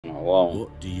won't.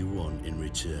 What do you want in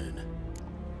return?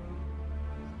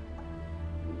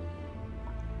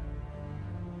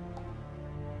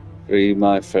 Free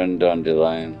my friend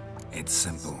Dandelion. It's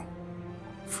simple.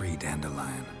 Free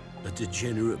Dandelion. A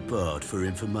degenerate bard for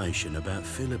information about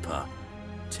Philippa.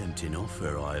 Tempting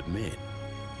offer, I admit,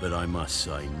 but I must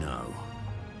say no.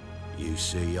 You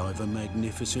see, I've a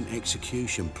magnificent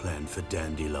execution plan for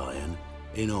Dandelion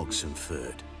in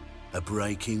Oxenford. A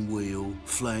breaking wheel,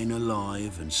 flaying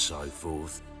alive, and so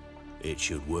forth. It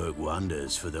should work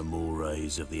wonders for the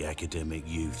mores of the academic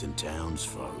youth and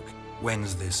townsfolk.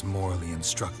 When's this morally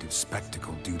instructive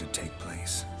spectacle due to take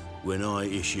place? When I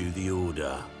issue the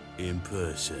order, in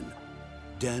person,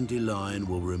 Dandelion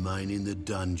will remain in the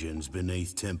dungeons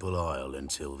beneath Temple Isle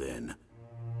until then.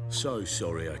 So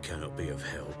sorry I cannot be of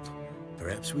help.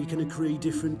 Perhaps we can agree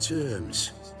different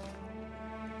terms.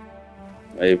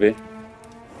 Maybe.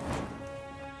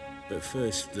 But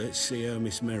first, let's see how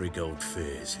Miss Marigold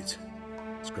fares.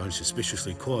 It's grown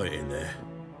suspiciously quiet in there.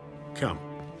 Come.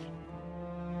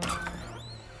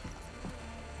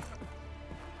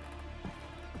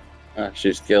 Ah,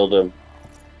 she's killed him.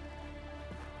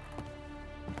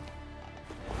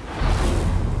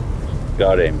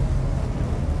 Got him.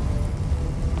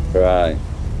 Right.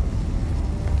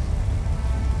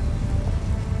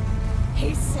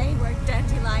 He say where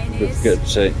Dandelion We've is? got to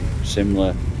say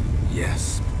similar.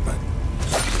 Yes, but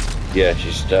Yeah,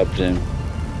 she stabbed him.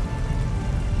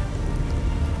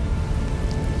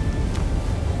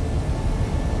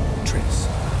 Triss.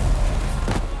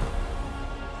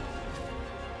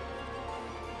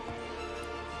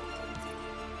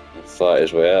 He'll fight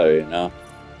his way out of here now.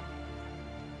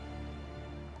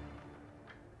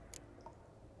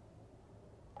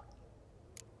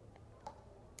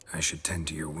 I should tend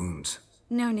to your wounds.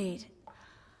 No need.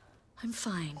 I'm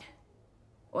fine.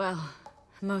 Well,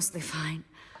 mostly fine.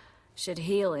 Should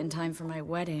heal in time for my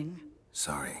wedding.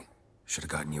 Sorry. Should have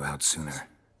gotten you out sooner.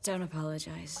 Don't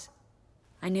apologize.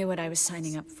 I knew what I was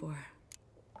signing up for.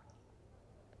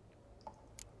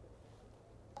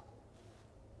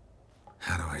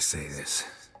 How do I say this?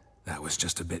 That was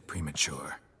just a bit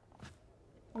premature.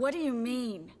 What do you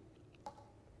mean?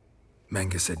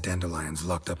 Menge said Dandelion's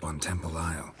locked up on Temple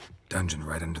Isle. Dungeon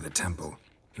right under the temple.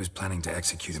 He was planning to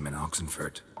execute him in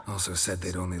Oxenfurt. Also said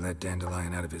they'd only let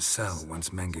Dandelion out of his cell once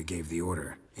Menge gave the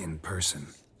order, in person.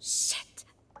 Shit.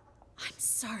 I'm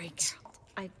sorry, Geralt.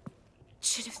 I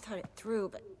should have thought it through,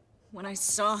 but when I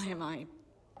saw him,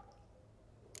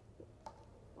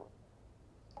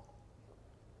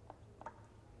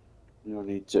 No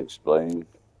need to explain.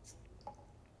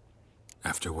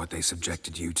 After what they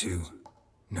subjected you to,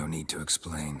 no need to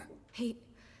explain.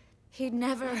 He'd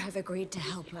never have agreed to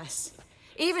help us.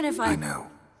 Even if I know.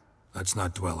 Let's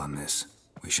not dwell on this.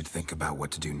 We should think about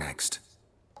what to do next.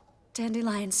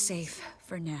 Dandelion's safe,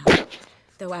 for now.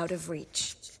 Though out of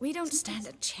reach. We don't stand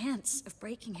a chance of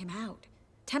breaking him out.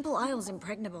 Temple Isle's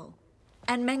impregnable.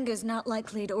 And Menge's not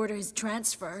likely to order his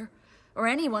transfer. Or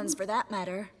anyone's for that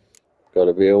matter.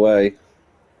 Gotta be away.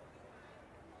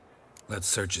 Let's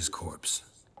search his corpse.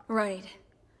 Right.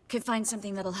 Could find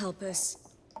something that'll help us.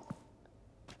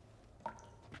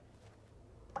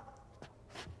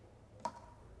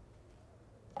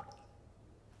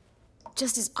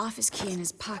 Just his office key in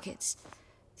his pockets.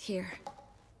 Here.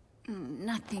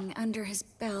 Nothing under his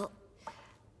belt.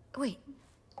 Wait.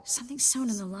 Something sewn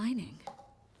in the lining.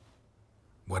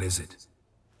 What is it?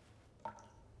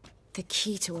 The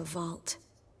key to a vault.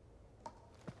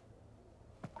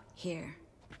 Here.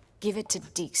 Give it to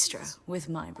Dijkstra with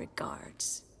my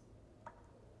regards.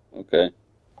 Okay.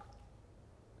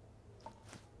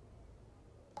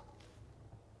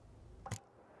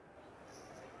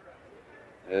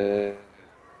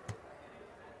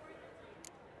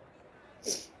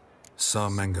 Saw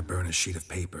Menge burn a sheet of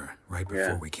paper right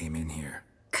before we came in here.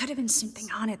 Could have been something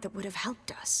on it that would have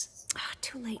helped us.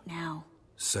 Too late now.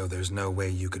 So there's no way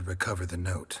you could recover the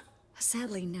note?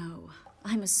 Sadly, no.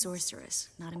 I'm a sorceress,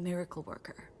 not a miracle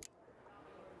worker.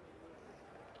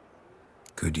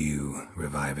 Could you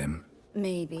revive him?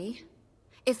 Maybe.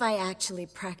 If I actually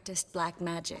practiced black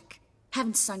magic.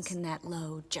 Haven't sunken that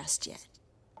low just yet.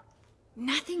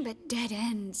 Nothing but dead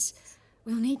ends.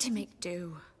 We'll need to make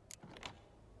do.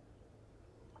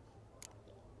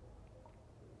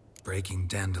 Breaking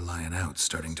Dandelion out's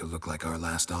starting to look like our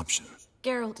last option.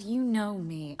 Geralt, you know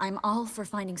me. I'm all for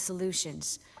finding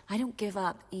solutions. I don't give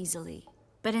up easily.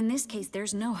 But in this case,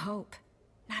 there's no hope.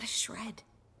 Not a shred.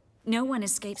 No one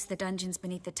escapes the dungeons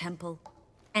beneath the temple.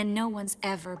 And no one's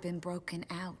ever been broken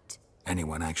out.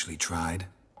 Anyone actually tried?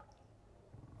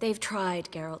 They've tried,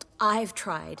 Geralt. I've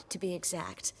tried, to be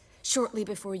exact. Shortly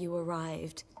before you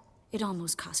arrived. It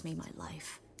almost cost me my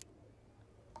life.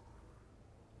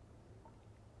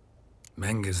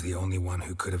 Menga's the only one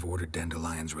who could have ordered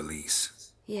Dandelion's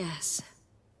release. Yes.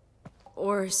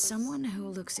 Or someone who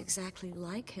looks exactly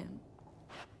like him.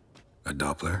 A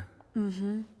Doppler?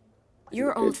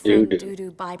 Your old friend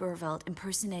Dudu Biberveld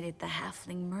impersonated the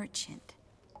halfling merchant.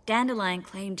 Dandelion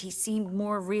claimed he seemed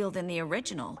more real than the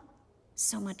original.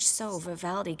 So much so,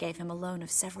 Vivaldi gave him a loan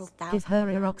of several thousand. Give her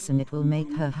Eroxen, it will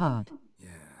make her hard. Yeah,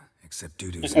 except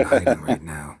Dudu's in hiding right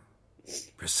now.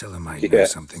 Priscilla might know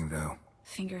something, though.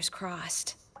 Fingers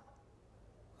crossed.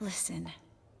 Listen,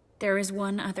 there is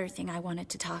one other thing I wanted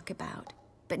to talk about,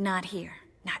 but not here,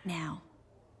 not now.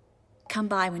 Come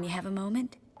by when you have a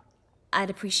moment. I'd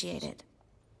appreciate it.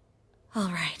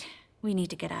 All right, we need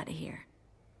to get out of here.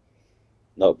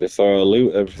 Not before I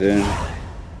loot everything.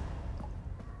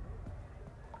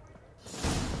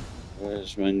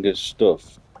 Where's Menga's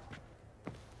stuff?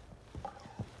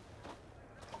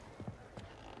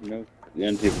 No, the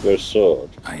antique's got a sword.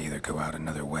 I either go out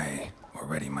another way or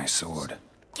ready my sword.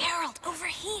 Geralt, over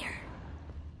here!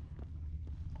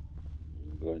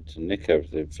 I'm going to nick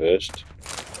everything first.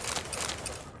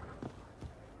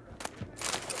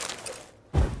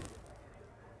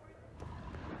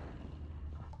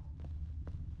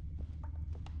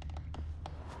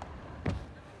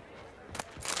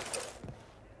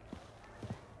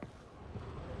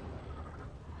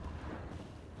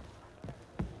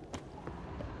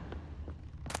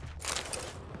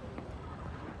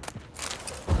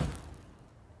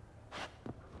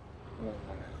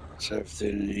 That's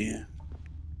everything in here,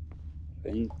 I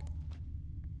think.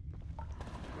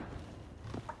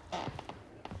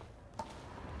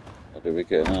 How do we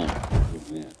get out?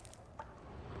 Yeah.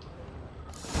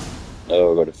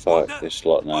 Oh, I've got to fight this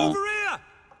lot now. Over here!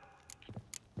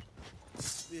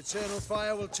 The eternal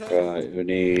fire will turn. Right, we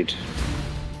need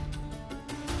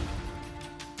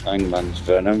Hangman's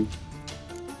Venom.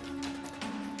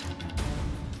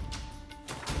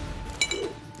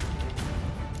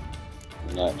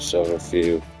 And that's over a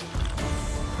few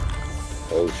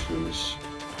potions.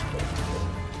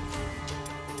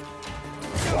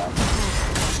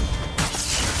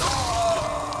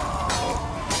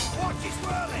 Watch his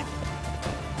whirling!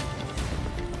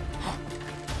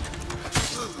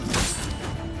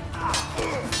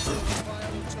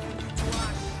 Fire will turn you to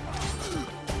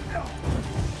ash.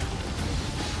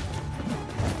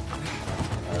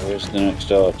 Where's the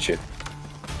next archer?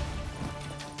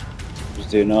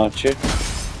 Is there an archer?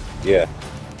 Yeah.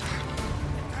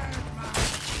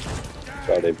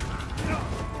 Got him.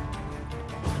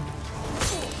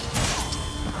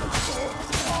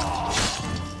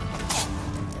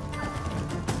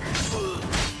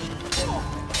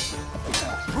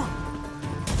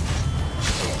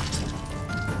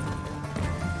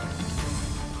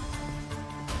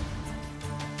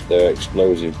 They're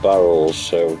explosive barrels,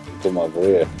 so come over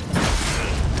here.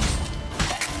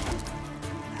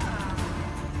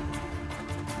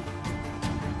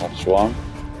 That's one.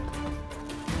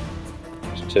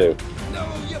 That's two. Know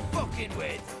who you're fucking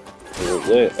with! Over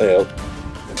there. Hey,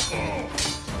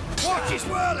 Watch his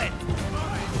whirling!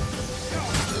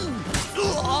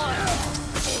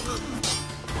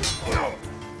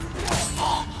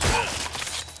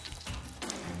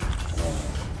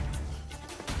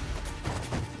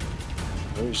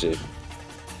 where is he?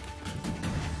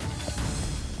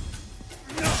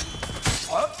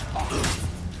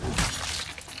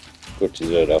 Cut his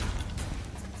head off.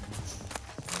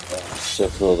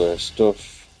 Take all their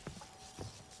stuff.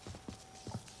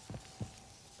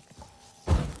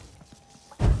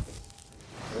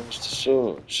 Where's the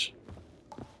swords?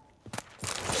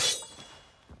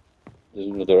 There's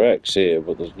another X here,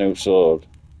 but there's no sword.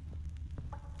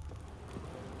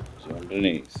 Is it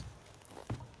underneath?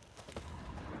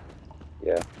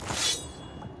 Yeah.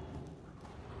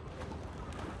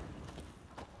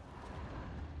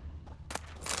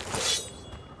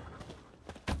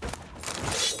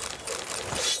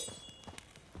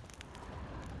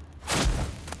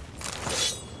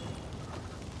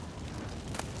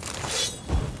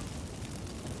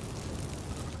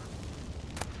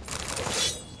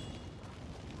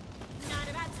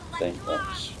 I think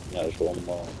that's one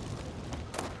more.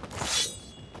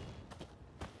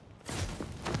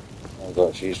 Oh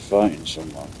god, she's fighting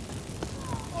someone.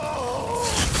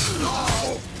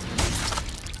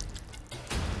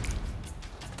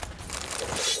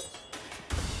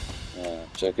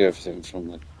 Take everything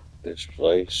from this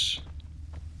place.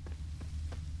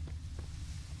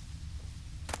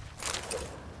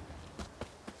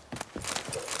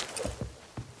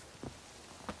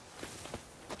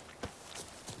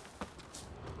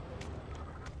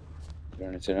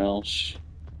 Anything else?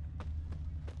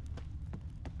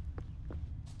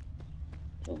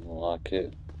 Something like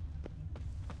it.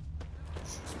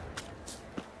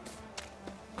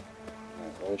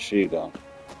 Right, where's she gone?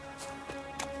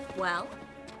 Well?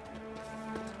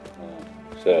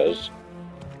 Says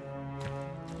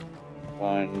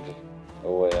find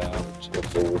a way out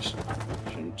of the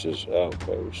Wishhunters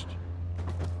outpost.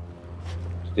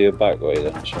 Steer back way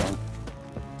then, shall we?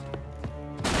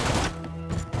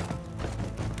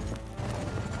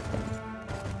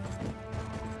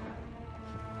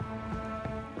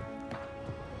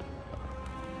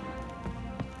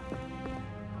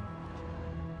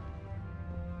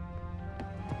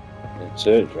 Let's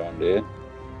search around here.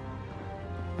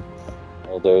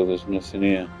 Although there's nothing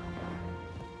here.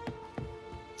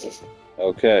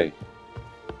 Okay.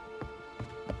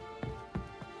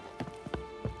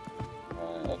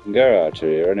 I can get out of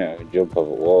here anyway. I can jump off a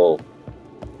wall.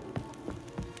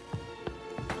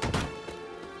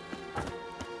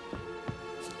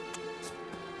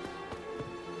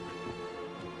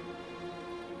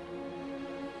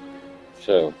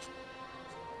 So.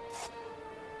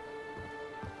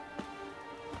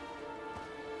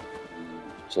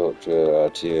 Talk to her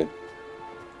out here.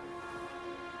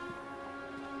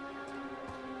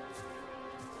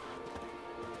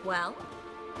 Well?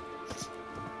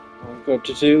 I've got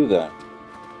to do that.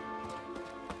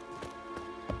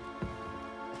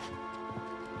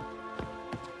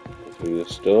 Go through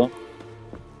this door.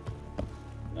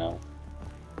 No.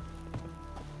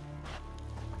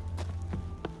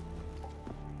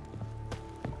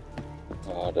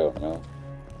 Oh, I don't know.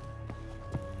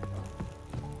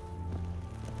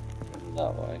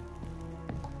 That way.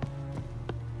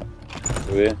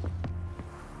 Through here?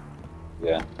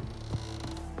 Yeah.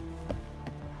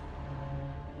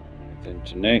 Anything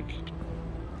to Nick?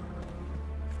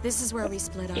 This is where we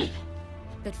split up.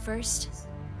 But first,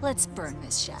 let's burn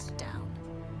this shack down.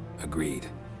 Agreed.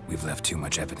 We've left too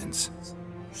much evidence.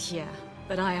 Yeah,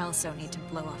 but I also need to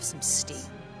blow off some steam.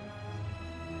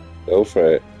 Go for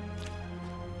it.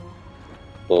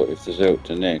 But if there's out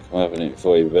to Nick, I'm having it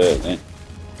before you burn it.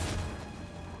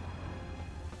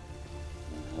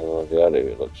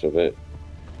 It looks a bit.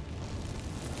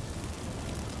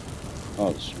 Oh,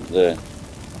 it's there.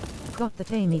 Got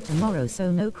that Amy tomorrow,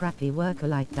 so no crappy worker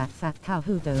like that fat cow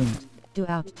who don't do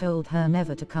out told her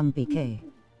never to come BK.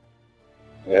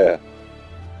 Yeah.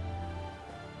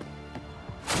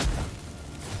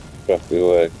 Crappy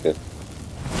worker.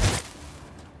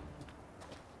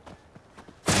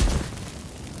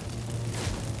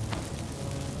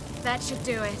 That should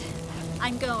do it.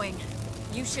 I'm going.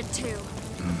 You should too.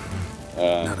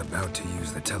 Not about to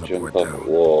use the teleport, Jump off though. a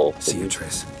wall. See you,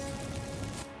 Triss.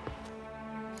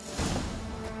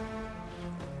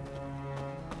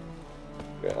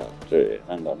 Yeah, do it.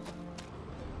 Hang on.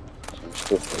 Some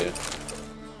stuff here.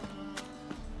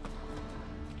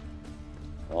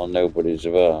 While nobody's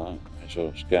about, I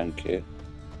shall skank it.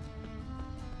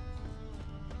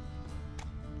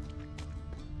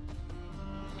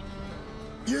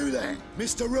 You there,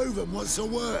 Mr. Reuven, what's the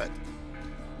word?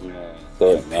 Yeah,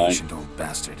 thought it might. Patient old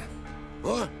bastard.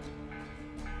 What?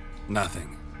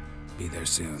 Nothing. Be there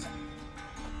soon.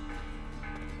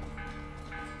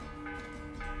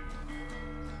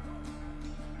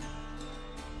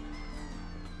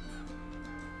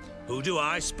 Who do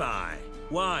I spy?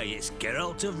 Why, it's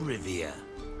Geralt of Rivia.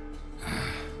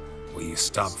 Will you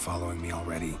stop following me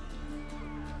already?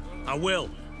 I will,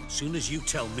 soon as you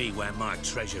tell me where my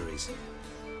treasure is.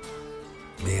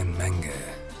 Me and Menge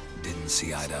didn't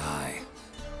see eye to eye.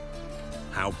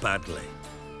 How badly?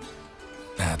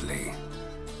 Badly.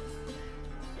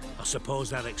 I suppose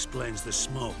that explains the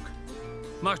smoke.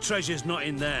 My treasure's not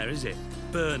in there, is it?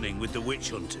 Burning with the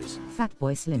witch hunters. Fat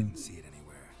boy Slim. Didn't see it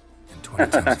anywhere. And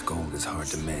 20 tons of gold is hard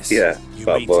to miss. Yeah, You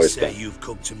fat mean boy to say stuff. you've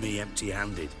come to me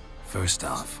empty-handed? First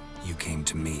off, you came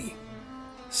to me.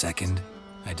 Second,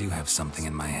 I do have something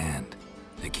in my hand.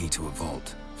 The key to a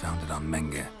vault, found it on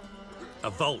Menge. A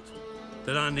vault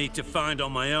that I need to find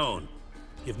on my own?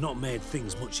 You've not made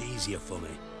things much easier for me.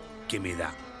 Give me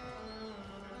that.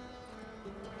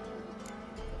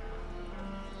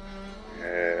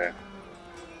 Yeah.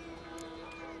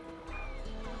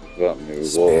 Got me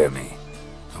Spare reward. me.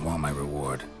 I want my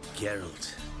reward.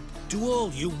 Geralt, do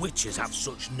all you witches have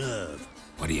such nerve?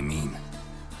 What do you mean?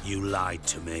 You lied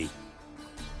to me.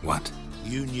 What?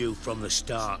 You knew from the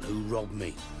start who robbed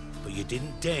me, but you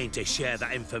didn't deign to share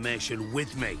that information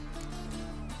with me.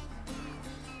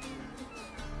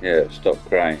 Yeah, stop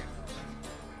crying.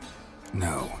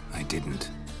 No, I didn't.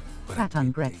 But Fat I did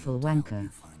ungrateful deign to help wanker. you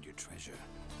find your treasure.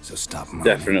 So stop moaning.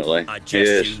 Definitely. I Yes.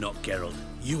 jest you not, Geralt.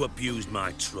 You abused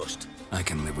my trust. I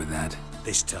can live with that.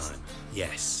 This time,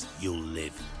 yes, you'll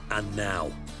live. And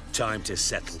now, Time to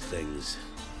settle things.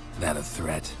 That a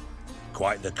threat?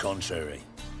 Quite the contrary.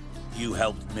 You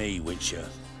helped me, Witcher.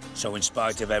 So in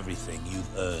spite of everything,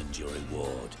 you've earned your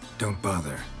reward. Don't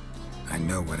bother. I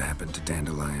know what happened to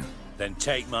Dandelion. Then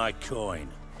take my coin.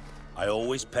 I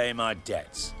always pay my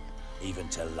debts, even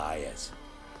to liars.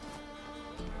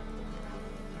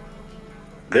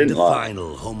 And Didn't a lie.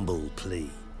 final humble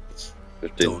plea. Just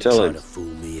didn't Don't tell try him. to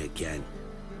fool me again.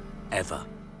 Ever.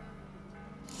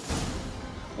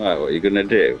 Right, what are you gonna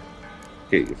do?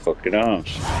 Kick your fucking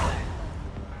arse.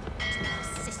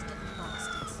 Persistent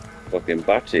bastards. Fucking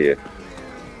batter you.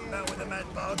 Now with the mad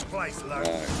barge place, lad.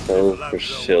 Right, tell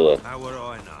Priscilla. How would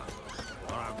I know?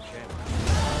 I don't care.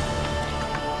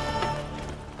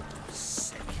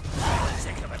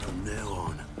 Sick of it. From now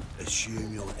on,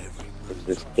 assume your every move.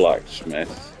 This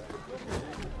blacksmith.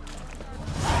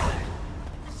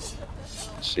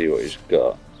 See what he's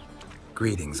got.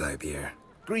 Greetings, Ivier.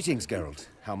 Greetings, Geralt.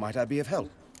 How might I be of help?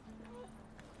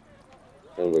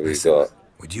 Tell what he's Listen, got.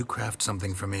 would you craft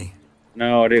something for me?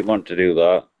 No, I didn't want to do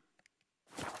that.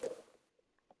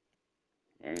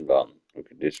 Hang on, we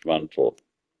can dismantle.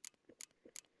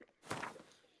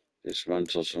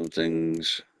 Dismantle some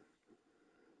things.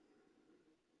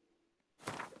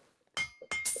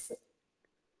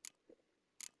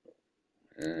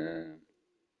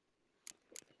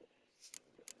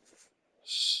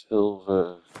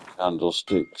 Silver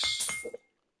candlesticks.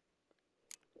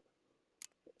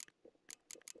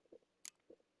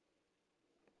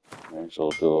 May as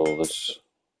well do all this.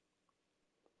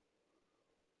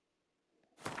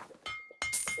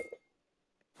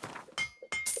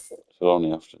 So I'll only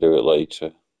have to do it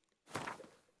later.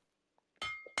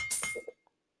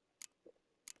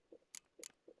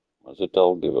 What's the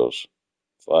doll give us?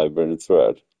 Fibre and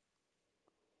thread.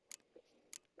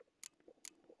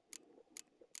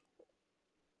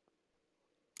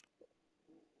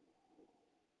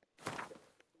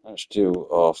 Let's do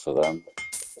half of them.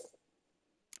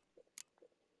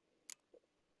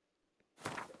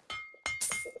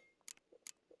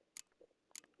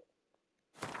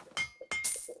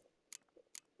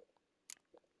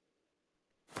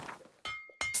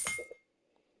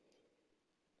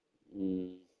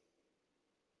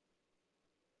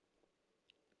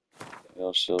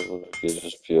 Pure silver gives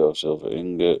us pure silver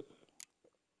ingot.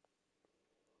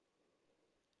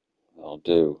 That'll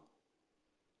do.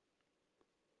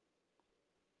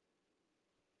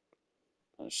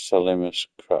 Let's sell him as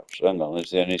scraps. Hang on,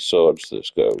 is there any swords that's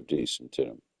got decent in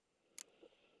them?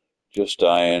 Just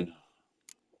iron.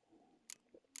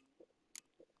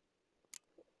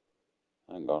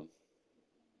 Hang on.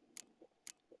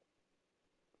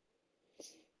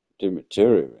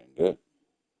 Dimitri ingot.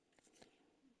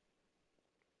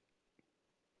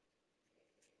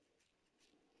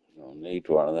 Don't need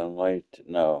one of them, wait.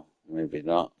 No, maybe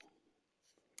not.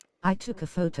 I took a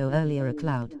photo earlier a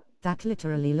cloud. That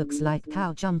literally looks like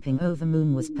cow jumping over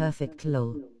moon was perfect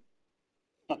lol.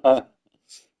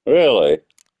 Really?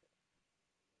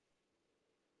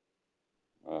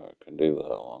 Oh, I can do that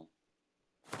one.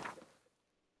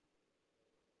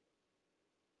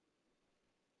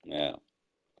 Yeah.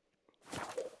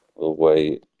 We'll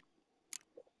wait.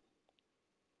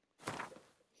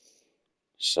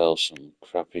 Sell some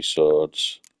crappy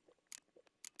swords.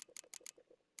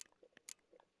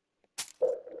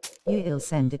 You'll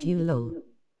send it you lol.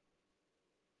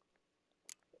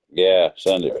 Yeah,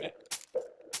 send it me.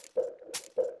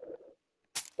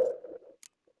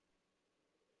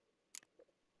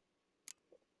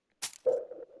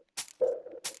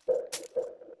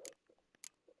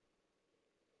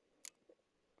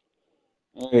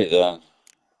 Alright then.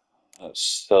 Let's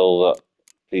sell that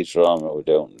piece of armor we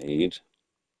don't need.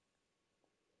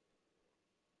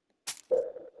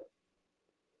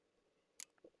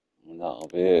 And that'll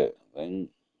be it, I think.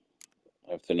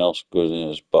 Everything else goes in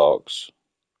his box.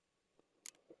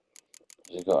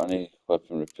 Has he got any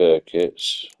weapon repair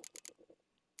kits?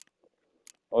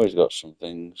 Oh, he's got some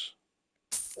things.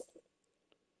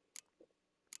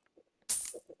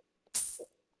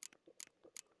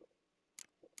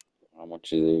 How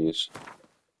much are these?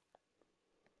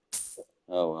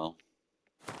 Oh well.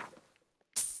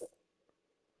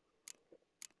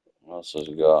 What else has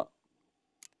he got?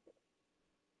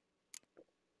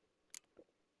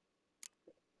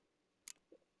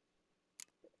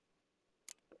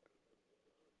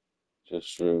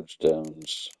 Just rune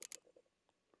stones.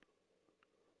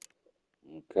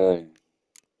 Okay.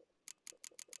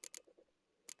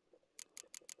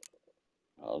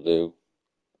 I'll do.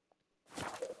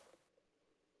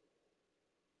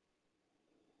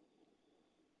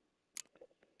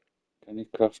 Can he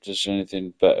craft us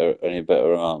anything better, any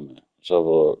better armor? Let's have a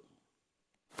look.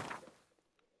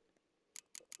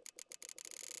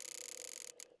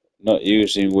 Not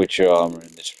using Witcher armor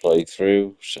in this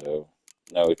playthrough, so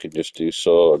now we can just do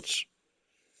swords.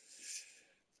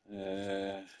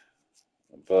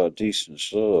 About a decent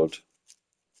sword.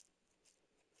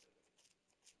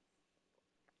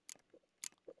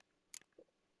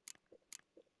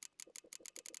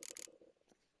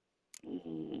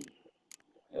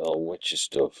 All Witcher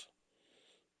stuff.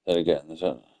 Then again, there's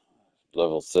a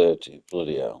level 30.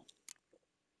 Bloody hell.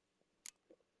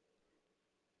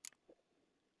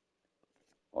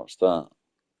 What's that?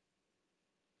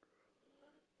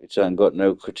 It ain't got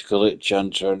no critical hit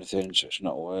chance or anything, so it's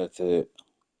not worth it.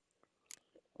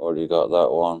 Already got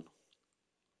that one.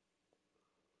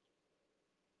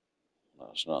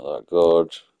 That's not that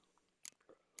good.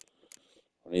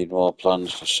 I need more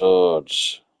plans for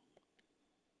swords.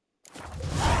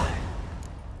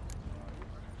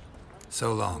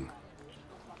 So long.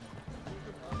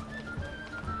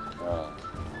 Right.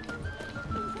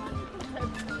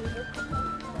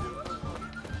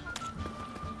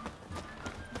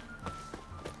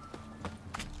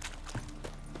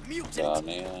 Down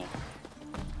here.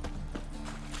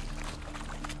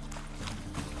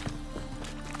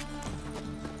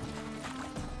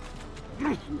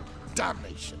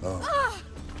 Damnation. Oh.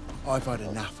 I've had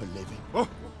enough of living. Oh.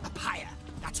 A pyre.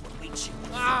 That's what we choose.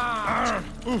 Might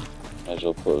as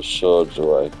well put the swords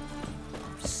away.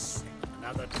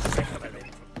 Another trick of it.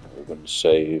 We're going to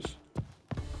save.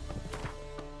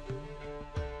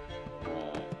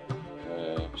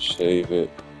 Save it.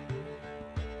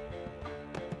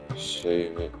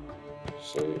 Save it.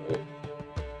 Save it.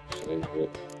 Save it.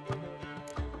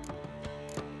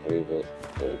 Save it.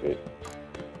 Save it.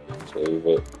 Save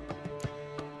it.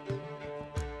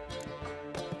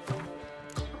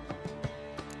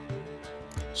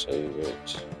 Save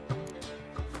it.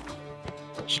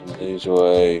 Put some of these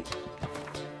away.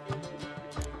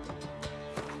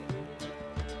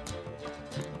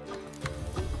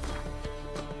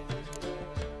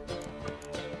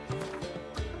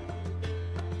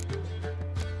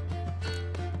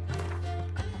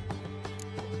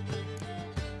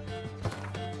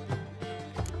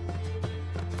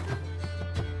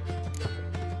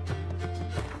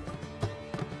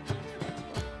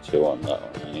 Two on that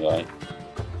one anyway.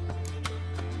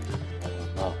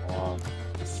 That one.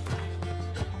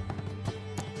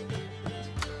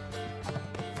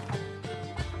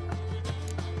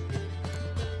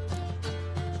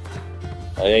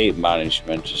 I hate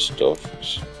management of stuff.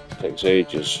 It takes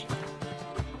ages.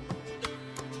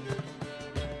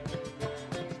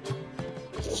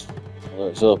 Well,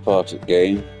 it's all part of the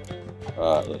game.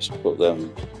 Right, let's put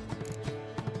them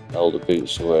Elder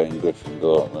Boots away and Griffin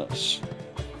Gauntlets.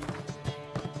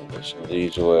 Put some of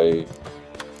these away.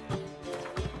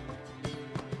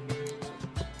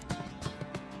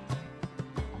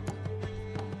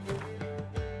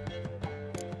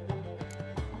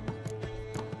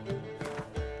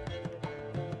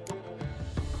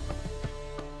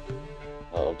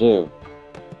 That'll do.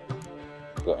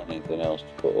 Got anything else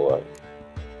to put away?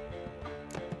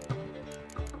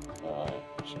 Alright,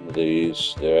 some of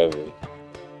these, they're heavy.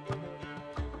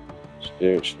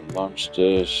 Spirits from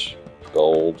monsters,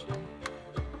 gold,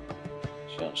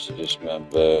 chance to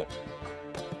dismember,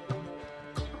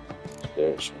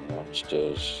 spirits from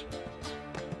monsters.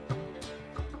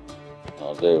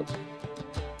 I'll do.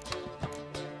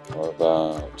 What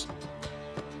about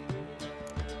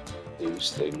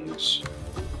these things?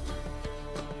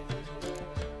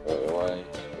 Put it away,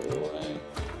 put it away.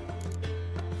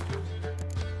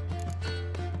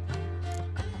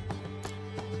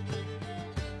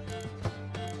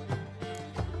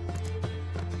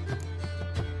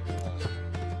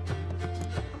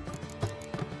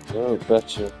 They're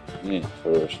better need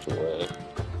for us to wear.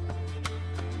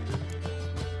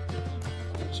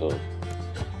 So,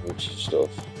 which stuff?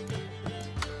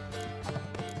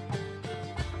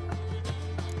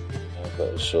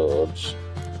 Better swords.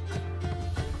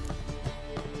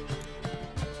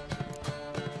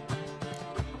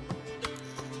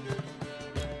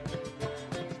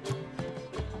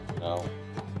 No.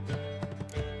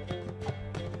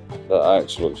 That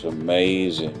axe looks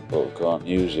amazing, but we can't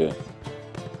use it.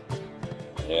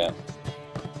 Yeah.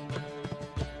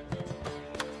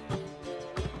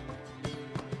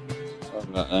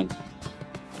 Have that then.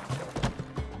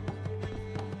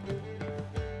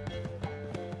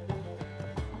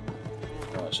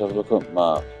 Let's have a look at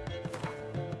map.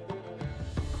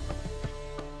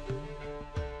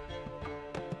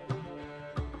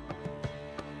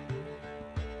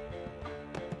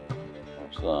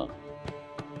 What's that?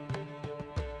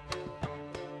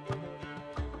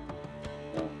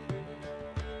 No.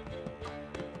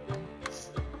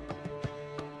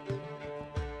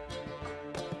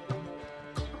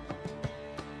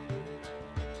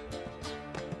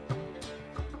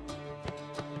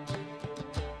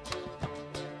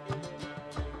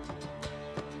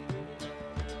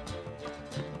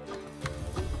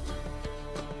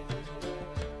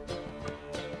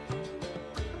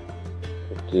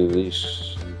 do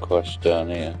these quests down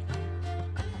here.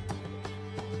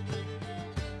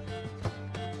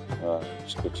 Right,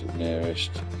 let's go to the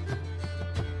nearest.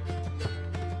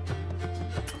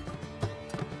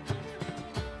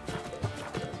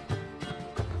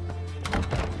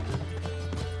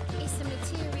 Is the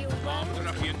material wrong? The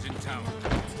ruffians in town.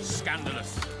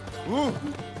 Scandalous.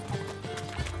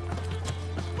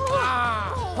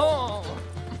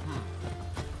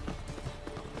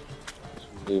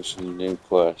 Do some new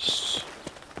quests.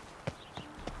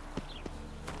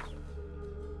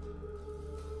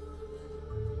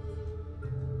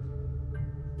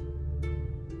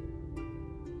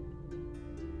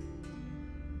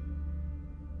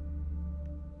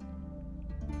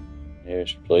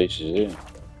 Nearest place is here.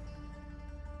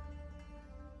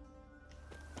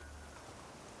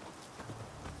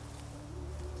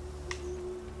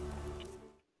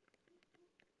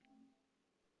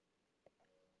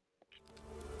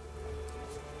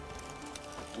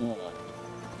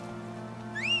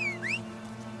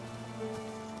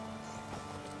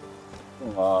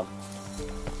 Come on.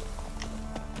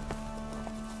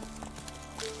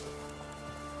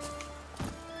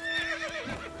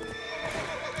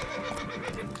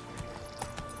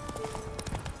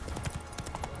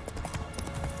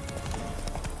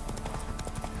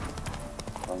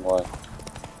 Wrong way.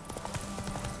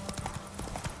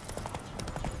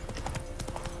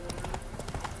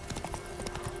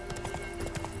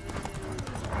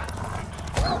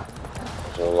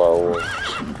 There's a lot of wolves.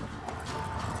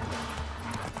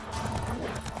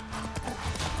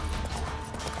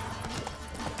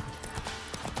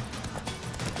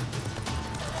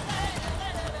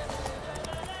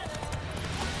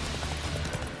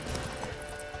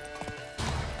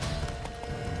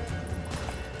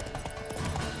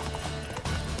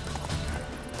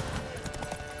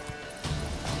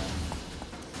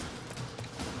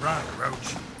 Run,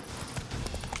 Roach.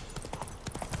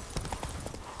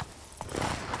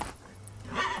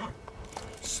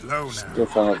 Slow now.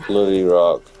 Stuff on a bloody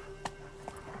rock.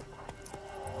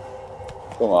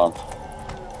 Come on.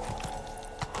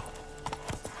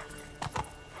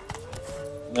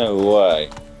 No way.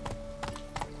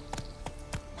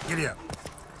 Giddy up.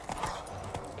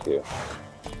 Thank you.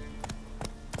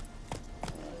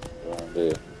 Around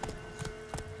here.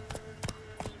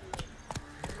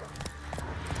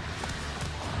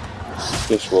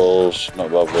 This wall's not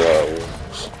bad without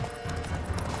walls.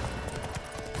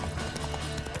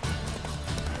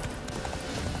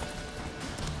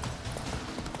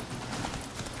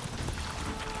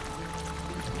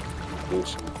 Do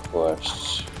some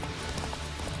quests.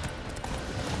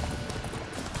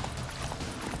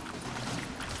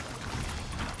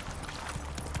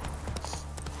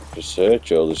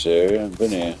 Research all this area. I've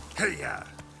been here. Hey, yeah.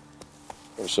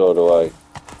 So do I.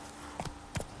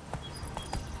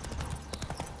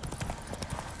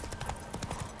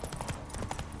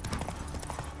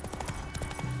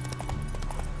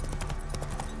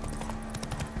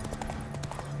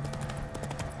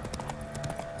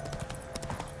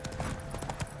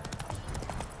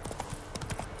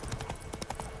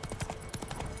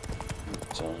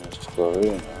 Telling us to go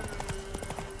here now.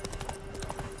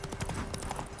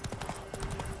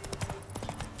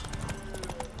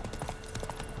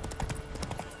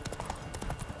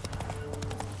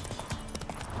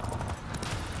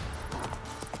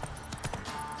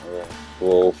 Yeah,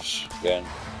 wolves again.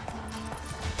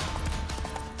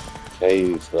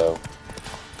 Cave though.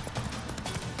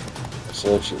 I'll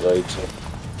search it later.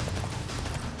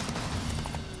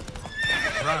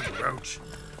 Run, Roach.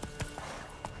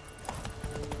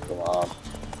 Come on.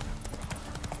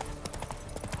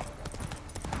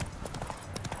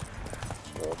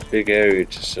 So a big area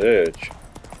to search.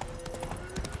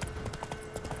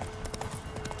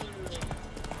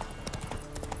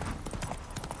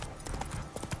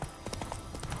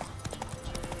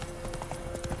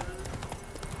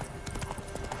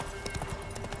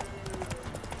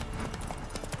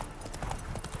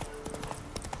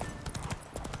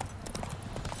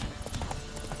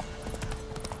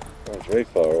 It's very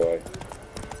far away.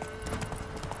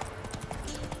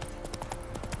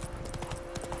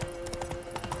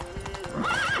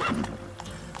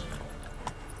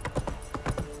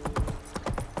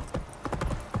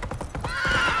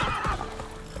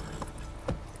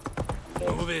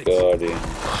 Move it.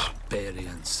 Guardians.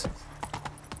 Barbarians.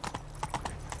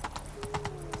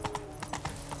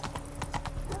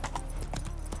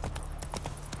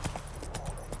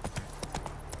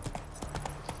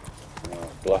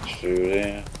 Blast through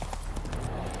there.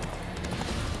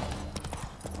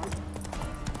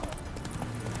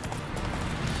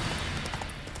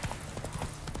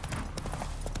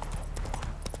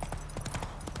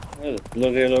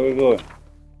 Bloody hell are we going?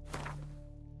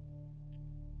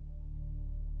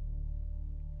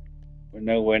 We're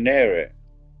nowhere near it.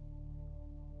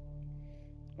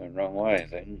 Went wrong way, I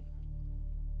think.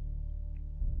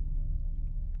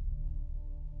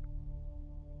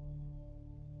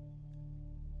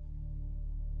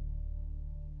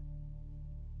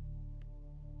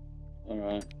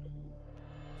 Alright.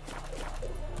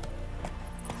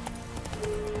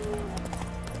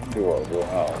 Do what we're going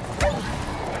on.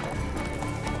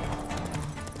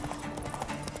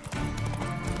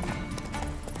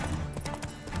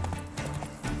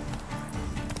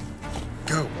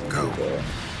 Go, go.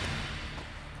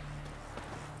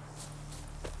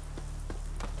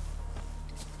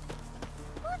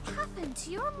 What happened to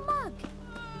your mug?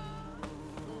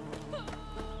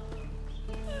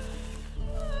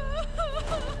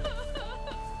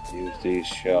 Use these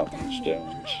sharpened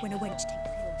stones. When a wench takes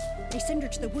ill, they send her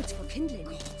to the woods for kindling,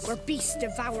 where beasts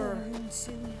devour her.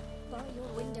 Soon. Bar your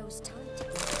windows tight.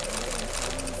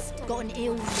 Got an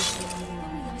ill Hurry up, sneak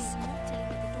till you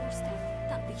hit the doorstep.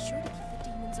 That'll be sure to keep the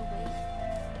demons away.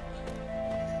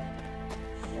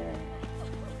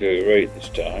 Do it right this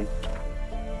time.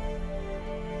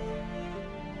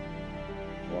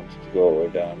 Wanted to go all the way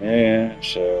down here,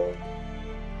 so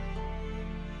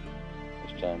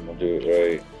this time we'll do it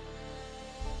right.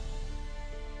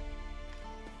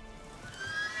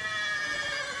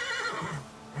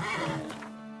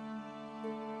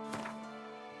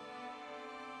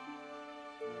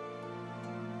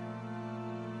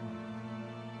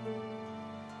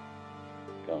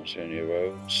 Can't see any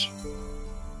roads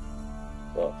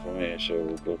apart from here, so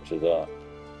we'll go to that.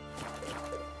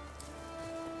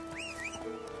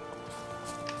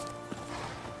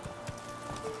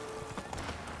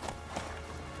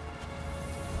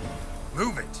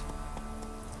 Move it.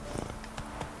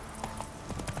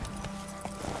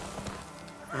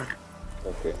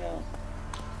 Okay, now.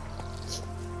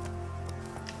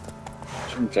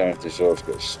 Sometimes this horse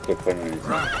gets stuck on anything.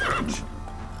 Right.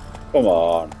 Come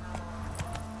on.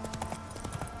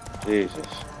 Jesus.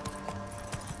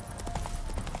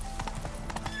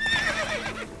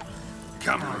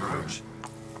 Come on, Roach.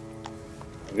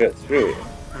 We'll get through it.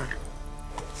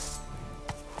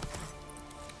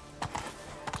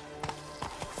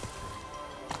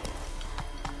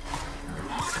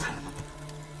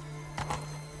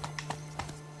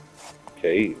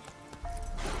 Cave.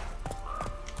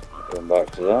 Going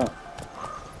back to that.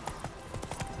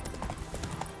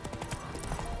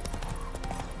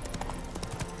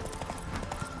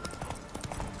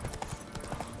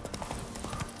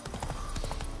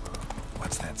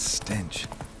 What's that stench?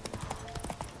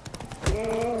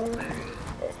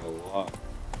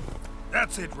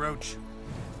 That's it, Roach.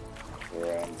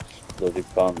 Around this bloody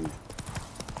pond.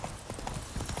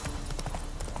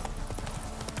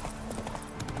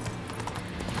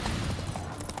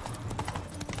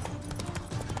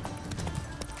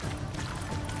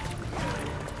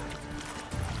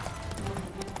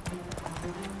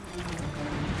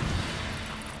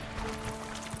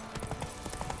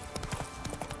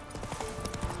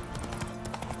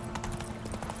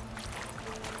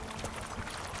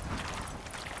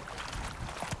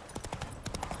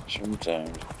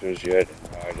 Sometimes because you're heading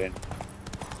right in.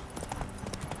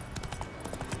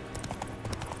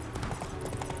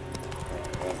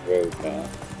 Right, road now.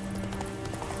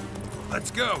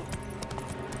 Let's go.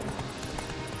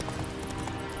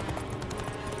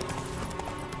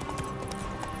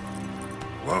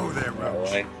 Whoa there,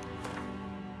 Roach. Right.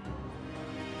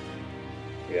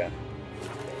 Yeah.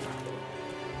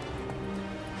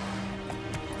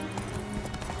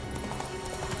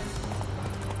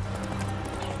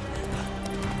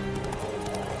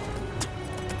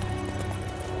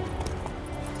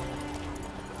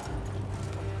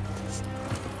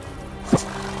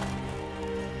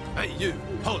 Hey, you,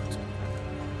 halt!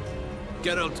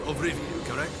 Geralt of Rivia,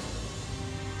 correct?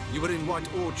 You were in White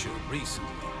Orchard recently,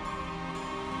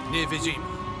 near Vizima.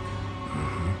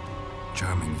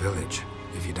 Charming village,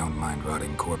 if you don't mind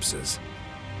rotting corpses.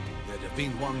 There'd have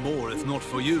been one more if not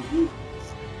for you.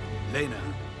 Lena.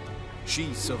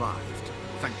 She survived,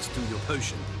 thanks to your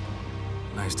potion.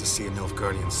 Nice to see a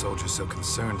Nilfgaardian soldier so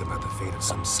concerned about the fate of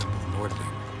some simple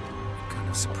lordling. Kind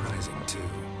of surprising, too.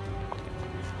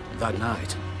 That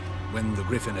night, when the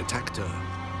Griffin attacked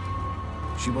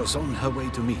her, she was on her way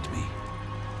to meet me.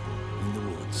 In the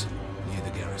woods, near the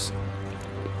garrison.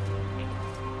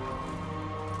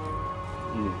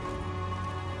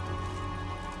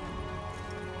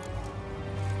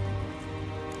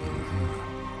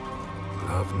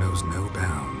 Love knows no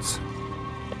bounds.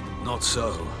 Not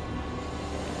so.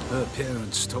 Her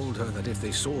parents told her that if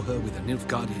they saw her with a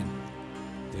Nilfgaardian,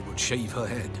 They would shave her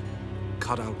head,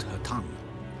 cut out her tongue,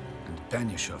 and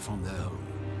banish her from their home.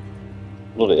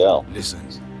 Bloody hell. Listen,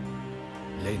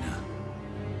 Lena,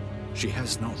 she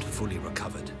has not fully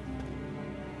recovered.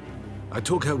 I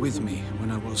took her with me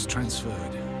when I was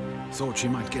transferred. Thought she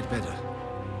might get better.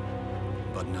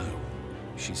 But no,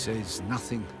 she says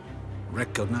nothing,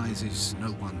 recognizes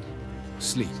no one,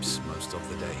 sleeps most of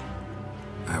the day.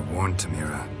 I warned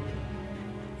Tamira.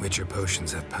 Witcher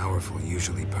potions have powerful,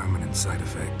 usually permanent side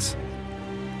effects.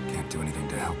 Can't do anything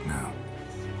to help now.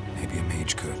 Maybe a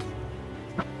mage could.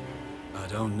 I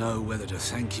don't know whether to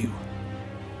thank you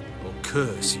or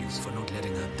curse you for not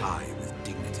letting her die with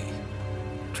dignity.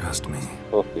 Trust me,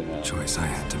 the choice I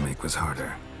had to make was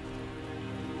harder.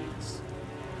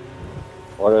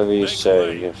 Whatever you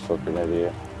say, you fucking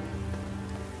idiot.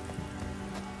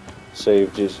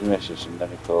 Saved his missus and then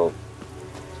he called.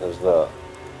 Says that.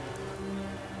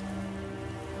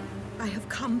 I have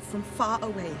come from far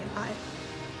away.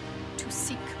 To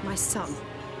seek my son.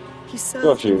 He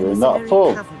served in the Mercenary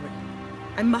Cavalry.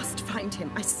 I must find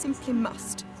him. I simply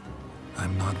must.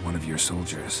 I'm not one of your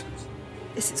soldiers.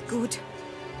 This is good.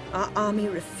 Our army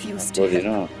refused to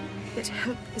help. Yet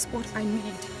help is what I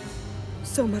need.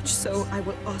 So much so, I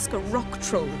will ask a rock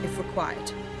troll if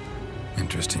required.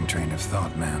 Interesting train of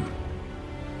thought, ma'am.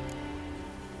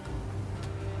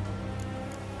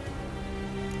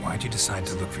 Why'd you decide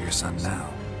to look for your son now?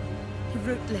 He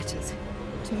wrote letters.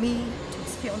 To me, to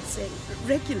his fiancée,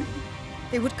 regularly.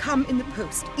 They would come in the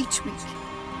post each week.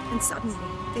 And suddenly,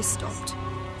 they stopped.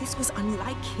 This was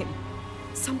unlike him.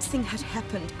 Something had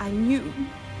happened, I knew.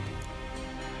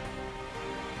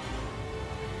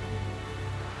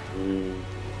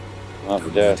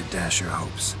 Don't need to dash your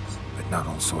hopes, but not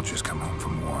all soldiers come home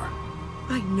from war.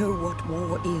 I know what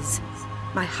war is.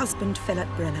 My husband fell at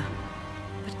Brenna,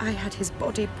 but I had his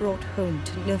body brought home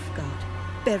to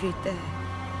Nilfgaard, buried there.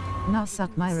 Now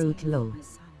suck my root, lol.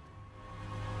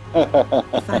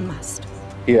 If I must.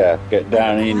 Yeah, get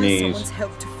down on your knees. Someone's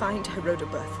help to find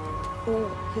Herodoberth, or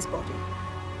his body.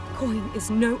 Coin is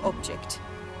no object.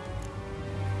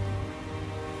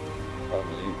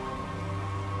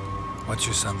 What's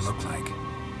your son look like?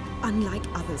 Unlike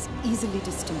others, easily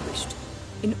distinguished.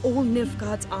 In all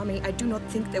Nilfgaard's army, I do not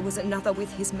think there was another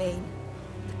with his mane.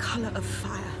 The color of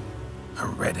fire. A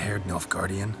red-haired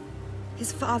Nilfgaardian?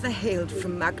 His father hailed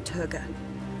from Magturga.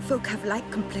 Folk have light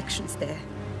complexions there.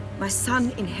 My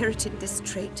son inherited this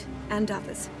trait, and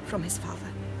others, from his father.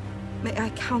 May I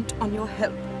count on your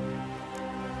help?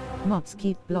 Mods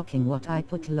keep blocking what I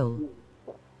put, lol.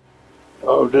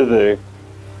 Oh, do they?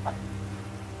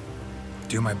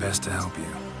 Do my best to help you.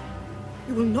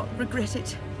 You will not regret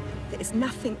it. There is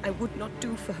nothing I would not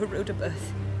do for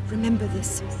Herodoberth. Remember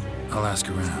this. I'll ask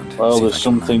around. Well, there's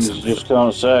some things you just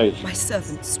can't say. My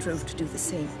servant strove to do the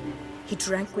same. He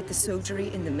drank with the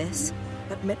soldiery in the mess,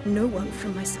 but met no one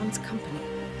from my son's company.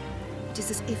 It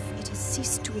is as if it has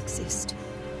ceased to exist.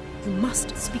 You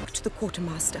must speak to the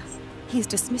quartermaster. He is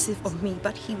dismissive of me,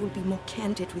 but he will be more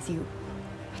candid with you.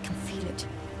 I can feel it.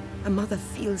 A mother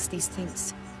feels these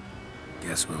things.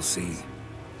 Guess we'll see.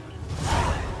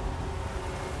 Right,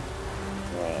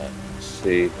 let's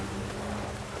see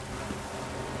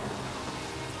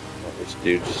what this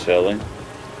dude's selling.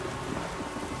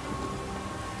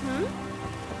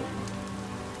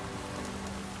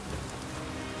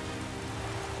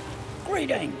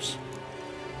 Greetings.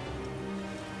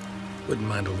 Wouldn't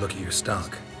mind a look at your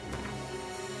stock.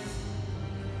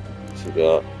 What's he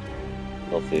got?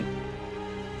 Nothing.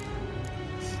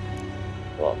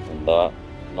 Apart from that,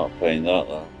 not paying that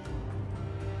though.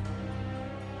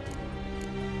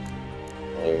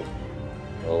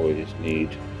 Oh, we just need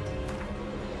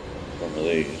some of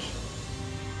these.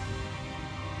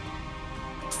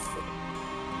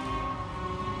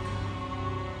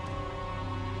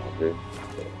 Okay.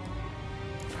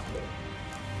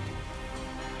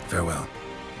 Farewell.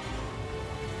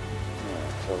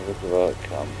 Let's have a look at that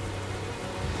camp.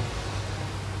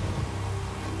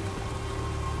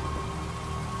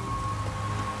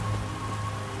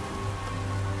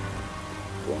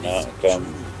 Going out of camp.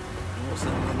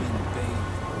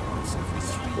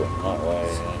 Going that way,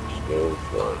 let's go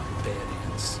for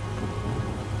barbarians.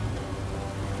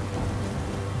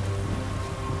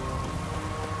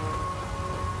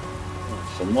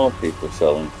 Some more people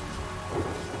selling.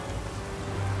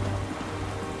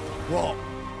 What?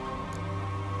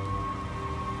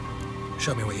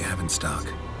 Show me what you have in stock.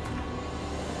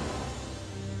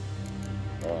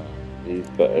 These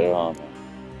better armor.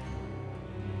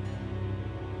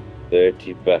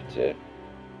 30 better.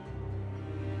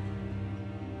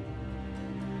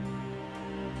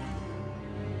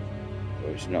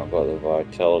 But it's not got the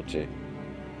vitality.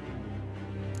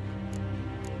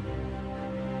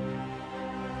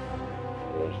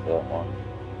 Where's that one?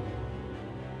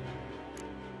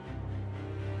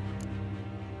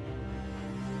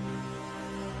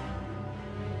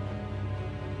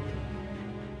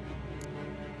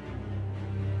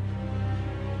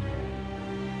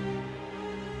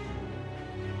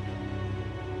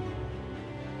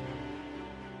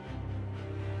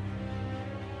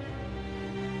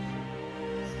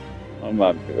 That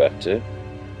might be better.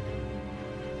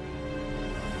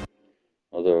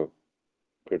 Although,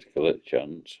 critical hit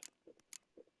chance.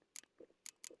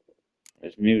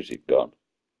 Is music gone?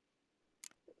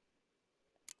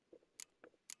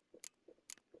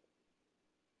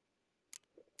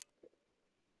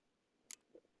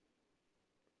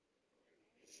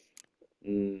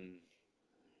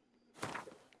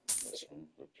 That's one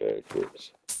for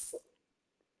favorites.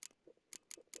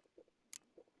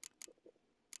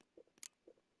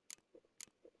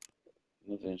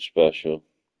 Nothing special.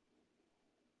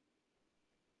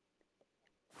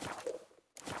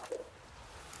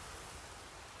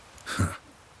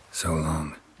 So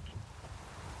long.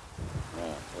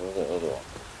 Right, where's the other one?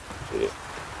 See it.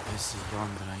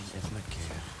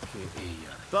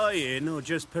 Buying or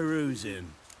just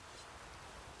perusing?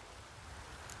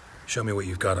 Show me what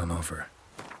you've got on offer.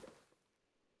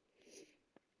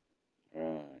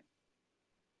 Right.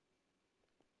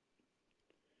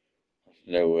 That's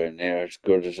nowhere near as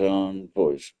good as on,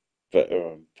 but it's better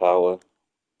on power.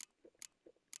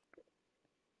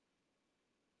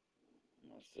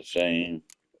 That's the same.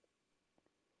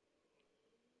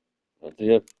 But they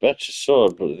have better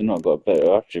sword, but they've not got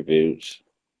better attributes.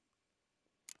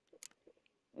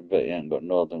 I bet you ain't got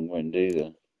Northern Wind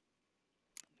either.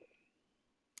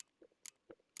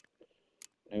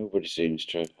 Nobody seems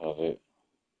to have it.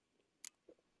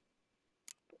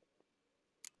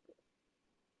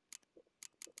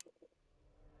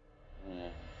 Yeah,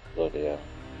 bloody hell.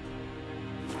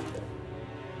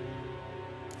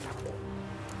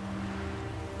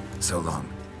 So long.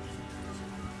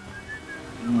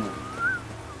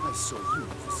 I saw you.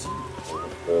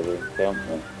 Further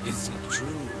encampment. Is it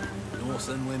true?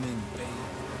 Northern women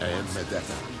bathe. I am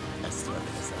Medetta.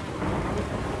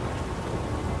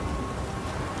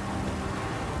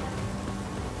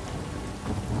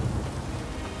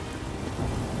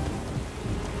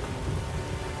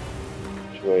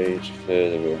 Which way is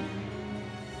further in?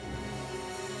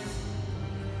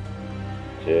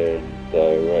 Turn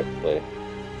directly.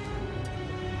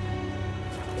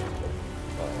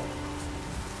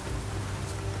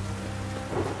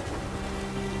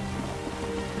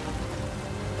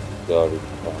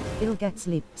 He'll get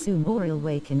sleep soon or he'll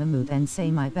wake in a mood and say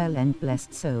my bell and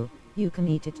blessed so. You can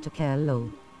eat it to care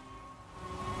lol.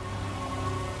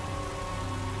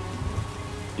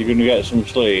 You're gonna get some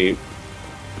sleep.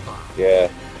 Yeah.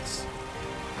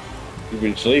 You've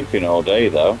been sleeping all day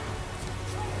though.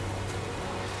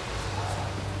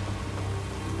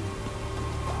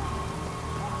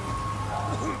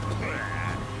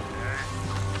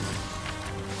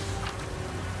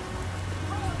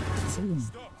 Soon.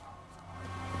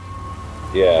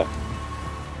 Yeah.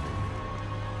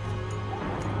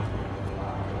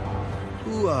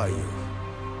 Who are you?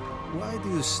 Why do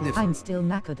you sniff? I'm still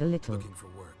knackered a little. Looking for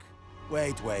work.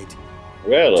 Wait.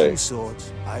 Really? 2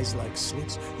 swords, eyes like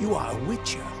slits. You are a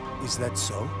witcher, is that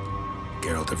so?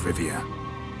 Geralt of Rivia.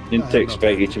 Didn't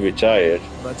expect you to be tired.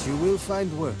 But you will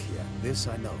find work here, this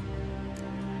I know.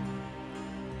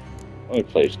 Oh, he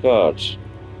plays cards.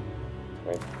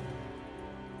 Okay.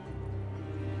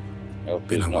 Hope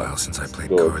Been he's a not while since I played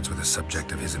good. cards with a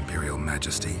subject of His Imperial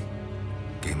Majesty.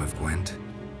 Game of Gwent.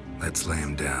 Let's lay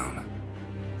him down.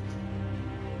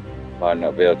 Might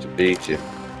not be able to beat him.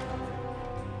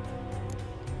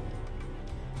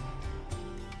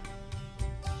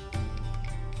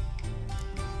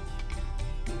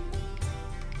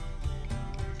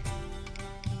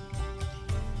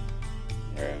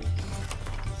 Yeah.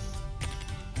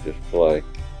 Just play.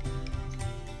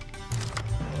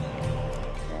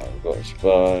 Right, we've got a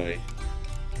spy.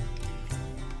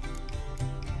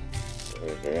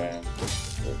 Around.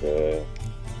 There.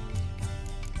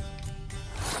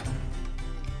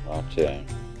 My turn.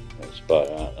 Let's spy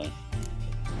out then.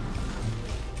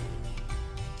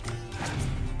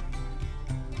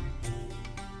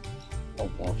 Oh,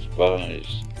 more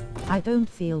spies. I don't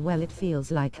feel well, it feels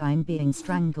like I'm being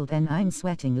strangled and I'm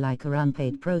sweating like a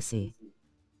unpaid proxy.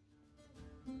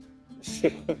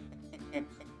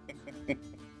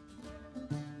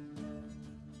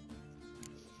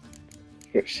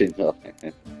 She's not.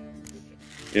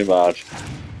 You're mad.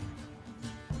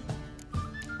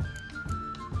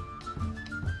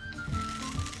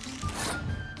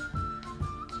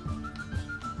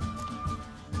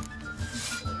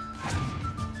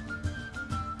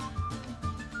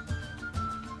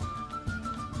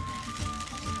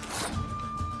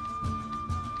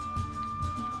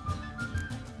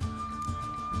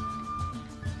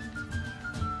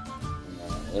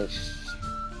 Let's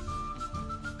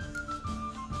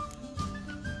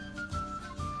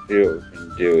see what we can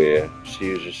do here. Let's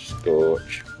use a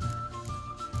scorch.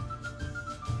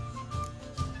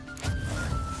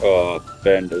 Oh,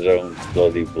 bend his own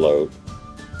bloody bloke.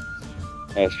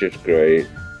 That's just great.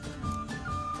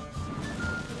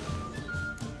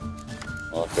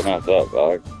 Well, I can have that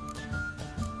back.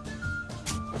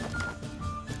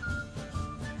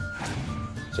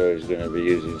 So he's going to be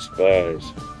using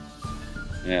spies.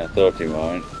 Yeah, I thought he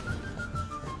might.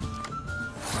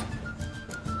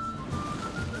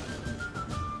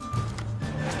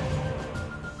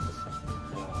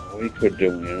 Oh, we could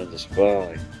do with another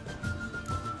spy.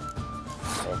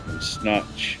 I can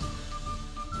snatch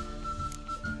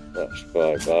that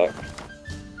spy back.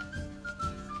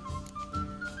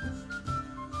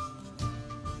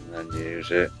 And then use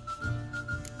it.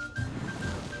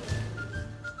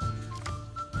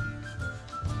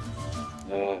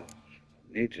 Oh,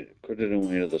 could have done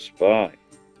with another spy.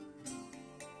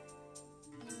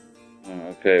 Oh,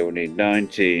 okay, we need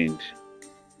 19.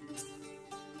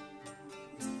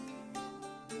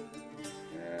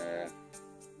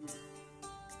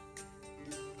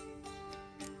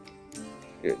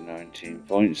 Get 19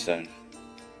 points then.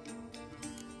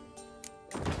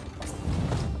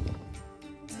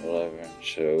 11,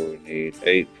 so we need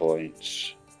 8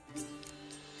 points.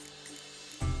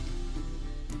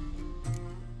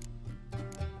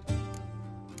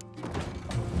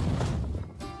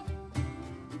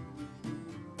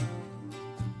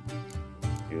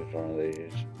 Use one of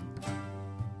these.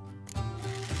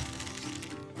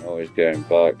 Always going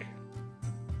back.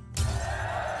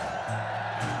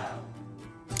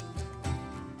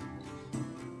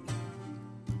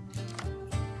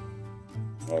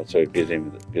 So it gives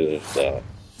us that.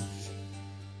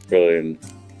 Brilliant.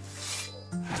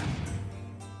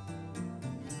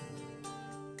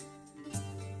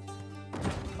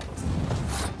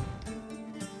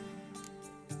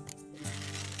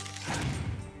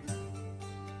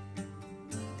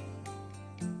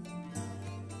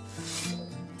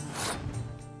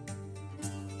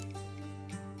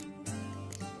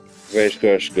 Race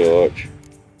car scorch.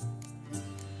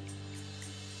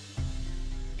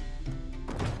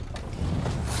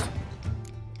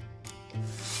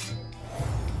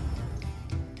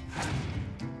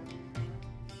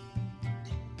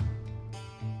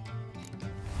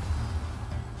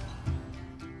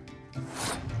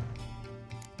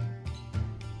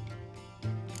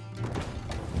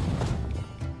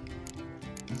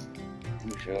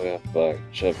 Shall have back,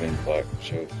 7 back,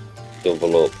 so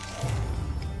double up.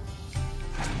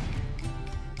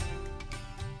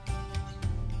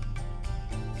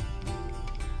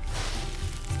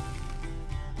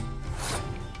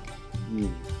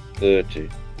 Hmm, 30.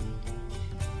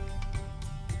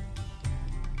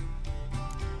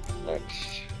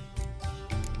 Let's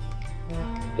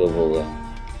double them.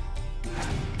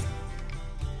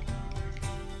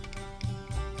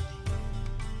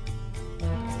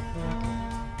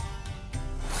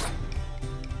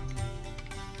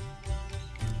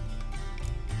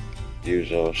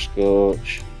 Use our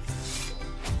scorch.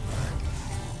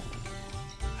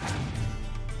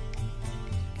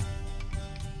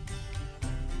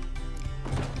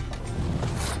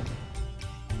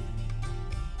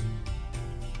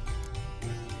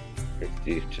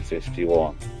 To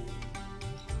 51.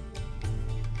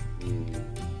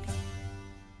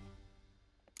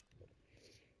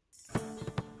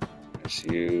 Let's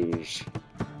use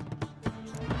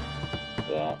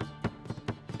that.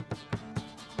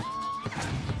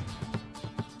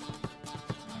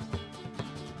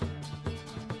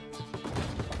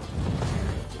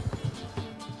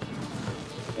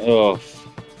 Oh,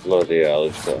 bloody hell,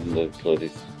 it's got the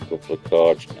bloody couple of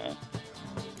cards now.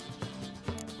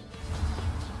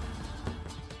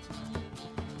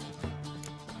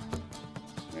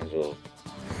 May as well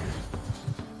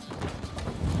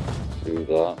do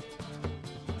that.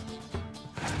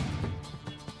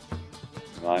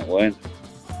 Might win.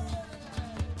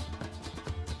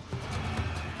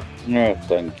 No,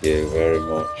 thank you very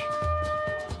much.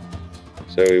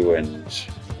 So he wins.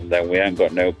 And then we ain't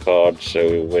got no cards,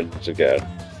 so he wins again.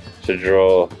 To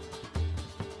draw.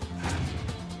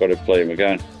 Got to play him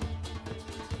again.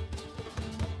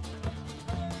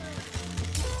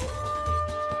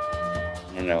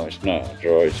 No, it's not a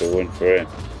draw, it's a win for him.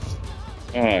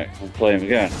 Alright, we'll play him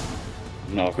again.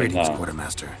 Not Greetings,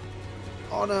 Quartermaster.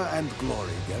 Honor and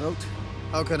glory, Geralt.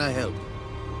 How can I help?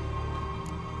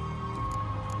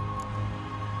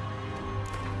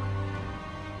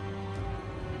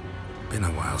 Been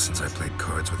a while since I played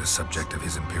cards with a subject of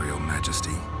His Imperial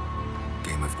Majesty.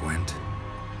 Game of Gwent.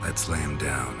 Let's lay him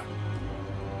down.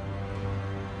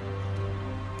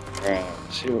 Right,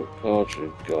 let's see what cards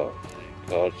we've got.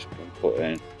 Cards we can put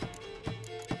in.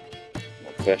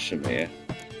 Not Vesemir.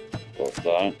 Got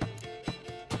that.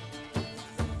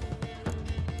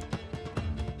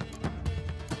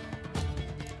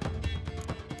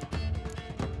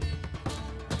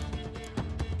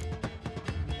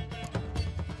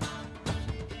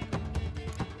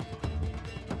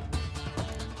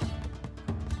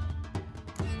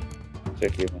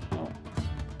 Take him out.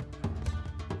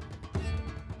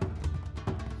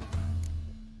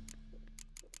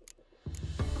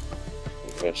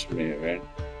 Vesemir in.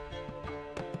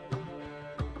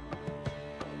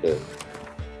 Good.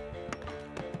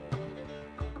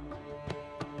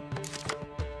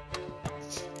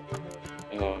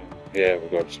 Oh, yeah,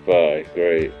 we've got Spy.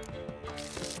 Great.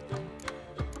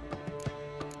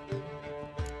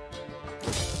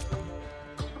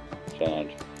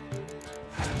 Sad.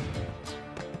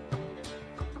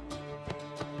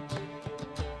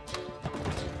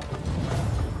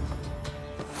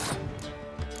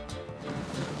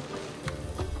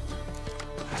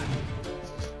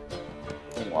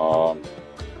 Come on.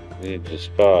 We need to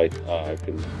Spy. Oh, I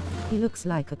can. He looks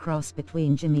like a cross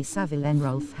between Jimmy Savile and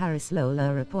Rolf Harris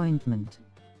Lola appointment.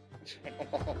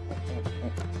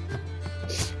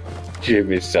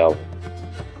 Jimmy Savile.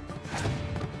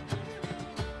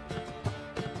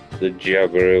 The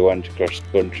jogger who went across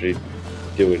the country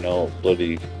doing all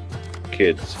bloody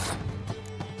kids.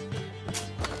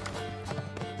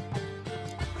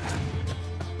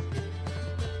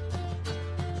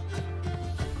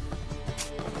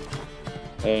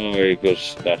 Oh, he goes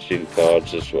snatching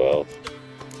cards as well.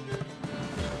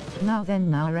 Now then,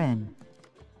 now Ren.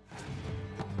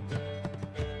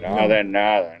 Now then.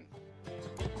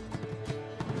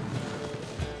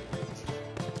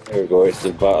 There we go, it's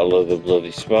the battle of the bloody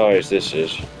spies, this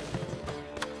is.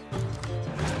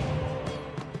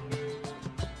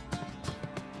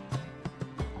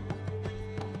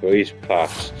 So he's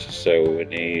passed, so we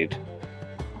need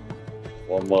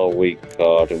one more weak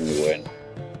card and we win.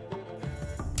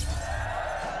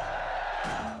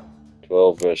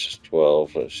 12 versus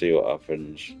 12, let's see what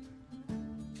happens.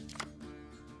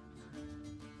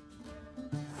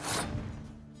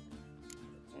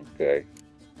 Okay.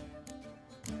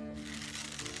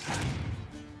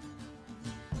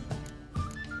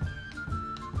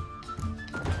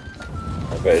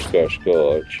 I bet he's got a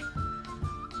Scourge.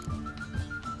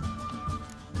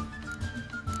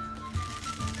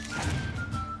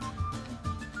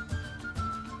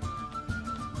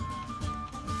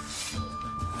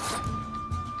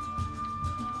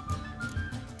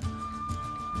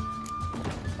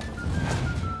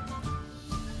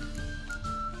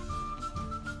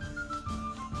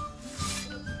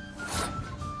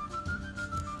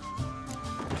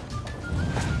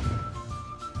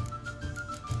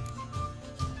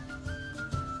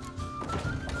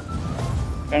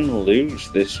 Can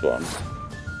lose this one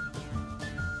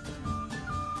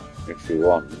if we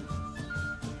want.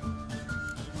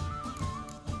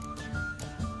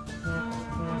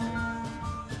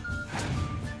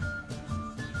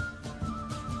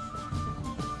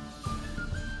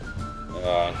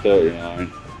 Ah,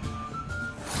 39.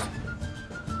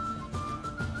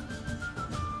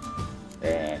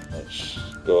 Yeah, let's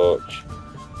Scorch.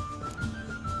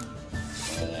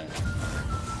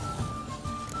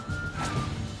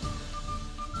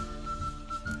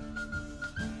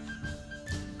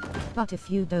 But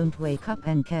if you don't wake up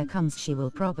and Care comes, she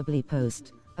will probably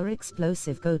post a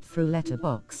explosive goat through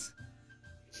letterbox.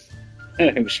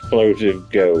 An explosive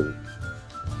goat.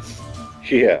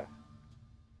 Yeah.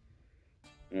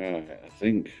 Right, I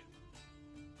think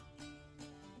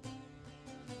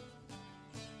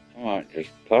I might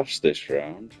just pass this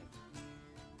round.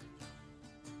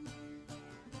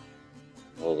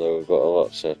 Although we've got a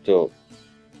lot set up.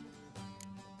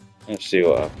 Let's see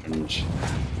what happens.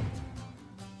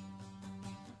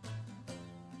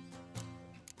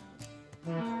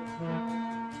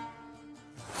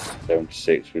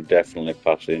 76, we're definitely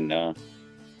passing now.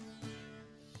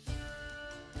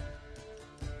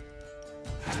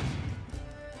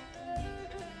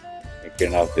 We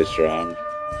can have this round.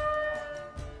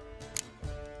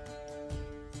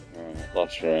 Alright,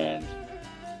 last round.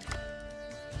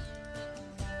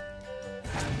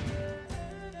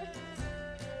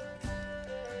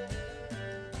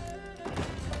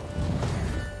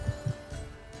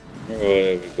 Oh,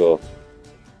 there we go.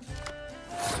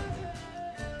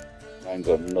 I ain't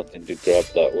got nothing to grab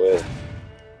that with.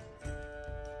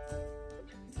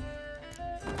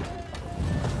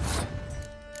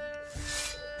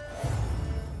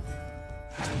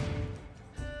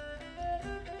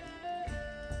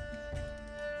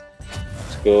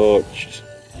 Scorched.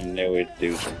 I knew he'd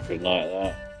do something like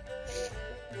that.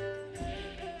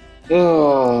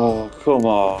 Oh, come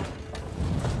on.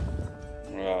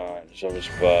 Right, let's have a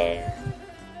spy.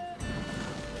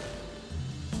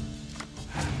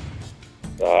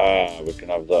 Ah, we can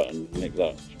have that and nick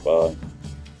that spy.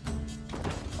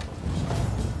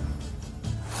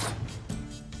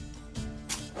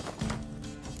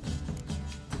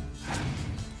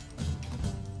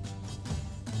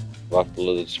 Battle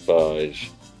of the Spies.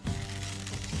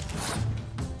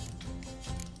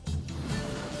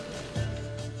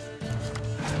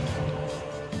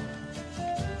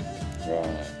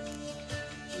 Right.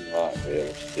 We might be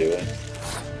able to do it.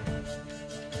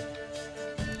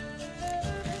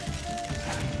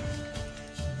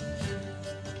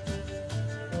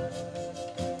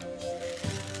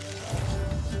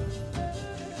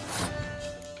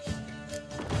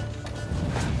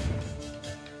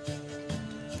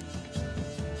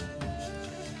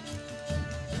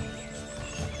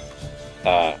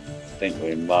 I think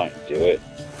we might do it.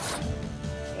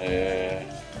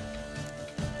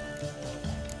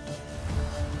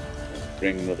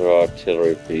 Bring another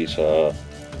artillery piece out.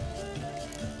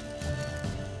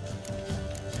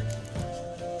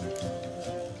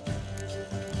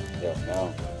 Don't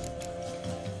know.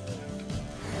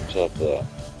 What's up there?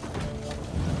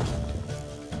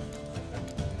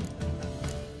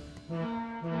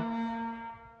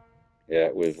 Yeah,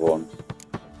 we've won.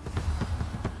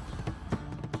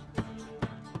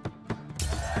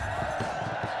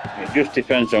 It just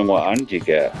depends on what hand you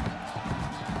get.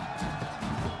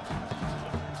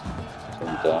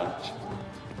 Sometimes.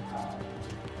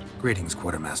 Greetings,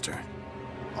 Quartermaster.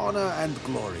 Honor and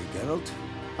glory, Geralt.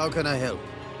 How can I help?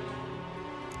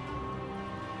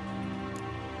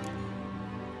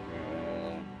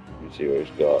 Let me see what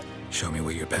he's got. Show me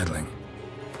what you're peddling.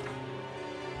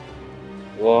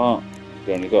 What?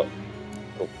 He's only got a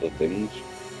couple of things.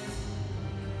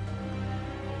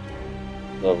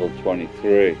 Level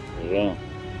 23 as well.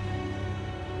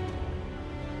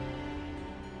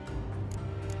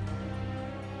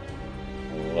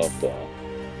 I love that.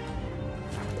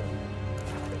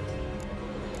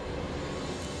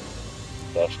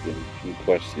 Asking some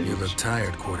questions. You look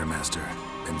tired, Quartermaster.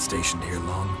 Been stationed here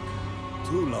long?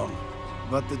 Too long.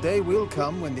 But the day will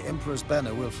come when the Emperor's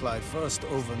banner will fly first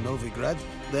over Novigrad,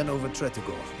 then over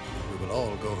Tretigor. We will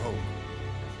all go home.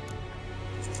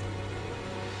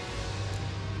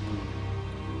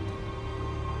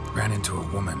 Ran into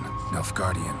a woman,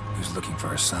 Nilfgaardian, who's looking for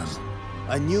her son.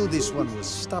 I knew this one was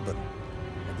stubborn.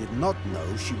 I did not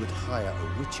know she would hire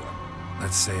a witcher.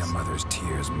 Let's say a mother's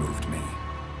tears moved me.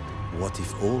 What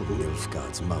if all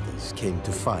Nilfgaard's mothers came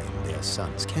to find their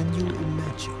sons? Can you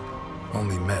imagine?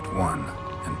 Only met one,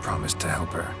 and promised to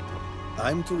help her.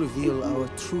 I'm to reveal our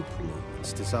troop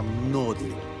movements to some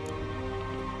Nordling.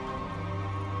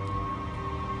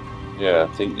 Yeah,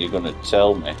 I think you're gonna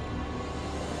tell me.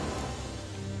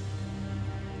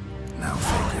 Now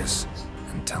focus,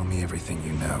 and tell me everything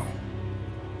you know.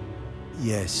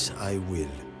 Yes, I will.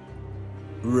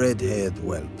 Red-haired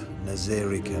whelp,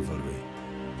 Nazeri cavalry.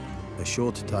 A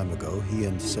short time ago, he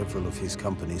and several of his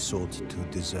company sought to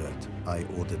desert. I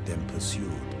ordered them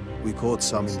pursued. We caught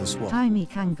some in the swamp. Tiny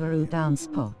kangaroo down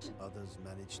spot. Others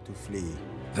managed to flee.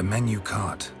 The men you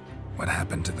caught, what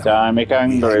happened to them? Tiny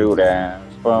kangaroo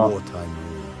down spot. Wartime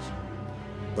rules.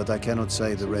 But I cannot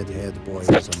say the red-haired boy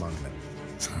was among them.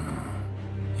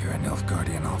 You're a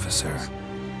Nilfgaardian officer.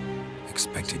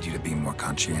 Expected you to be more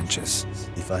conscientious.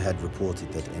 If I had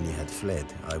reported that any had fled,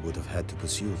 I would have had to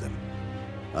pursue them.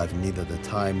 I've neither the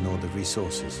time nor the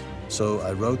resources. So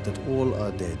I wrote that all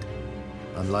are dead.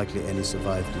 Unlikely any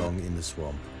survived long in the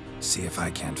swamp. See if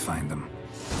I can't find them.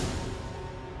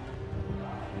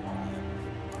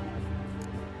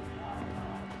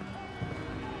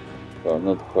 Got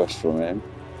another quest from him.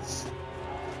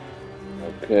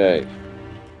 Okay.